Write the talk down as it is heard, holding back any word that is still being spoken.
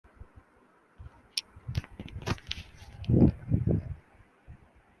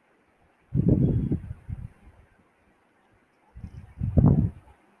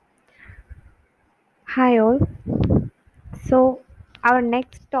Hi all. So our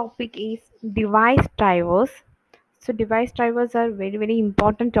next topic is device drivers. So device drivers are very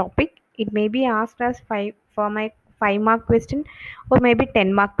important topic. It may be asked as five for my 5 mark question or maybe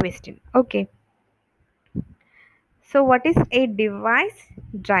 10 mark question. Okay. So what is a device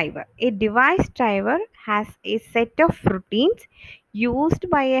driver? A device driver has a set of routines used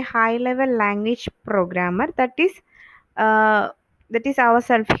by a high level language programmer uh, that is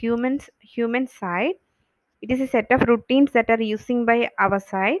ourself human side. It is a set of routines that are using by our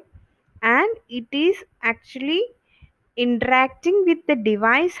side, and it is actually interacting with the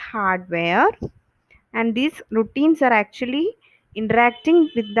device hardware, and these routines are actually interacting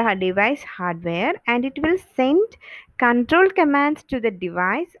with the device hardware, and it will send control commands to the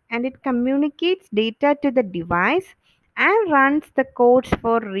device, and it communicates data to the device and runs the codes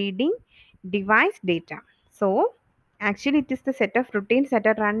for reading device data. So actually it is the set of routines that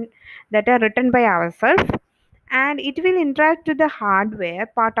are written by ourselves, and it will interact to the hardware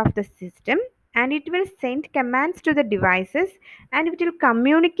part of the system, and it will send commands to the devices, and it will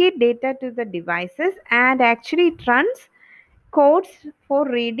communicate data to the devices, and actually it runs codes for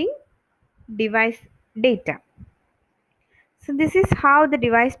reading device data. So this is how the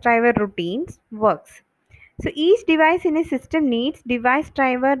device driver routines works. So each device in a system needs device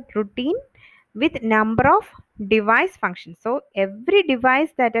driver routine with number of device functions. So every device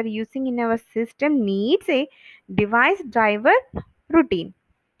that are using in our system needs a device driver routine.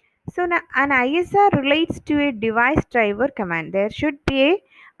 So now an ISR relates to a device driver command. There should be a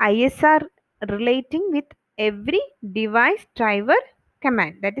ISR relating with every device driver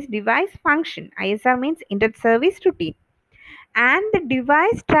command, that is device function. ISR means interrupt service routine, and the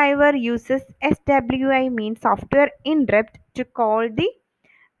device driver uses SWI means software interrupt to call the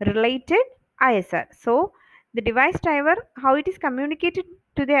related ISR. So the device driver, how it is communicated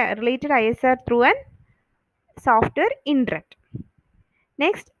to the related ISR through an software interrupt.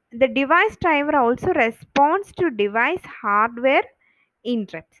 Next, the device driver also responds to device hardware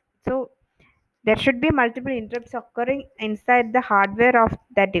interrupts. So there should be multiple interrupts occurring inside the hardware of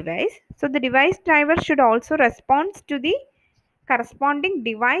that device. So the device driver should also respond to the corresponding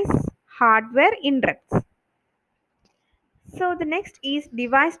device hardware interrupts. So the next is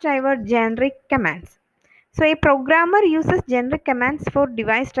device driver generic commands. So a programmer uses generic commands for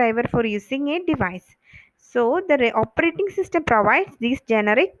device driver for using a device. So the operating system provides these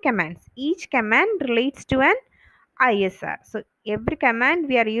generic commands. Each command relates to an ISR. So every command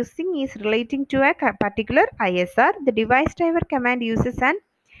we are using is relating to a particular ISR. The device driver command uses an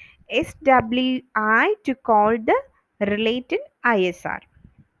SWI to call the related ISR.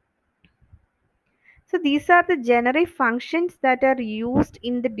 So these are the generic functions that are used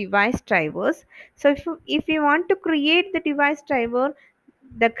in the device drivers. So if you want to create the device driver,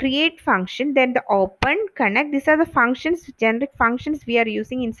 the create function, then the open, connect, these are the functions, generic functions we are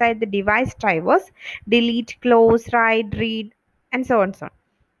using inside the device drivers. Delete, close, write, read, and so on so on.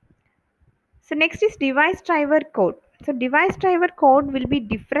 So next is device driver code. So device driver code will be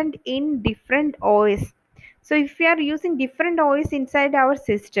different in different OS. So if we are using different OS inside our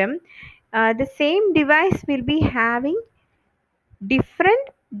system, the same device will be having different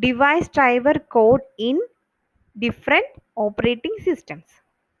device driver code in different operating systems.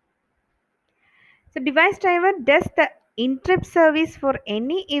 So device driver does the interrupt service for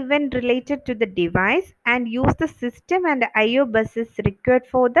any event related to the device and use the system and IO buses required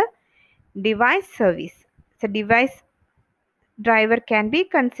for the device service. So device driver can be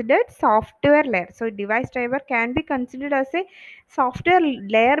considered software layer. So device driver can be considered as a software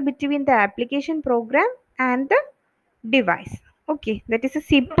layer between the application program and the device. Okay, that is a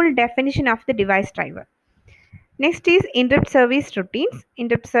simple definition of the device driver. Next is interrupt service routines.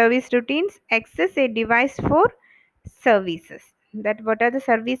 Interrupt service routines access a device for services. That what are the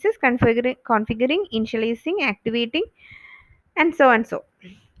services? Configuring, initializing, activating, and so on so.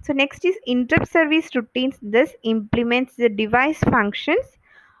 So next is interrupt service routines. This implements the device functions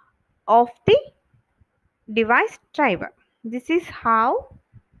of the device driver. This is how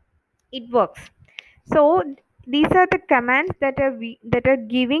it works. So these are the commands that are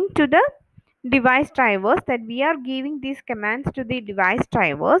giving to the device drivers, that we are giving these commands to the device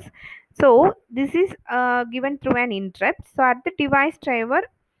drivers. So this is given through an interrupt. So at the device driver,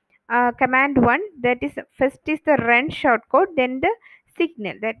 command 1, that is first is the run shortcode, then the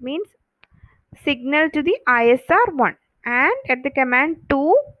signal, that means signal to the ISR 1, and at the command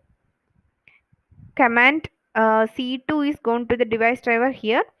 2, command C2 is going to the device driver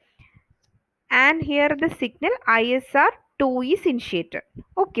here, and here the signal ISR2 is initiated.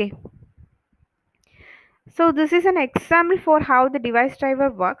 Okay, so this is an example for how the device driver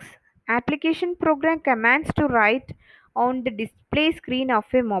works, application program commands to write on the display screen of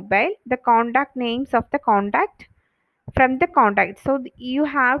a mobile the contact names of the contact from the contact. So you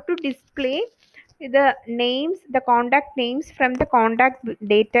have to display the names, the contact names from the contact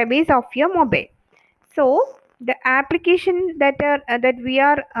database of your mobile. So the application that we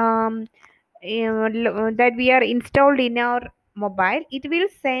are that we are installed in our mobile, it will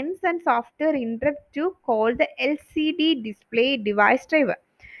send a software interrupt to call the LCD display device driver.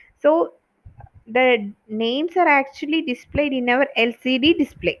 So the names are actually displayed in our LCD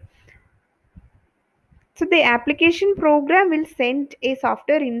display. So the application program will send a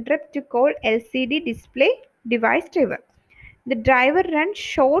software interrupt to call LCD display device driver. The driver runs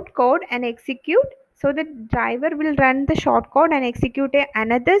short code and execute. So the driver will run the short code and execute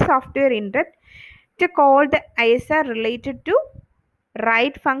another software interrupt to call the ISR related to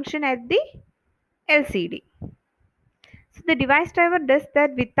write function at the LCD. So the device driver does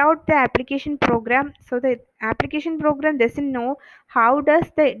that without the application program. So the application program doesn't know how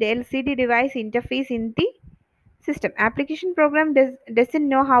does the LCD device interface in the system. Application program doesn't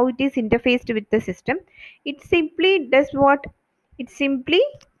know how it is interfaced with the system. It simply does what? It simply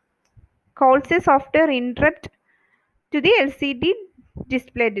calls a software interrupt to the LCD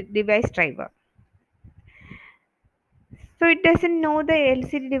display device driver. So it doesn't know the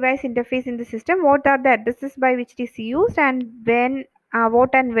LCD device interface in the system. What are the addresses by which it is used, and when,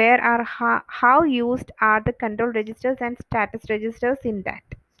 what and where are how used are the control registers and status registers in that.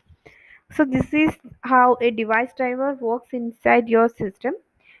 So this is how a device driver works inside your system.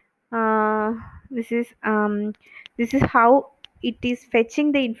 Uh, this is this is how it is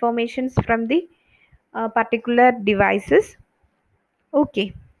fetching the informations from the particular devices.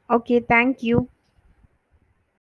 Okay, okay, thank you.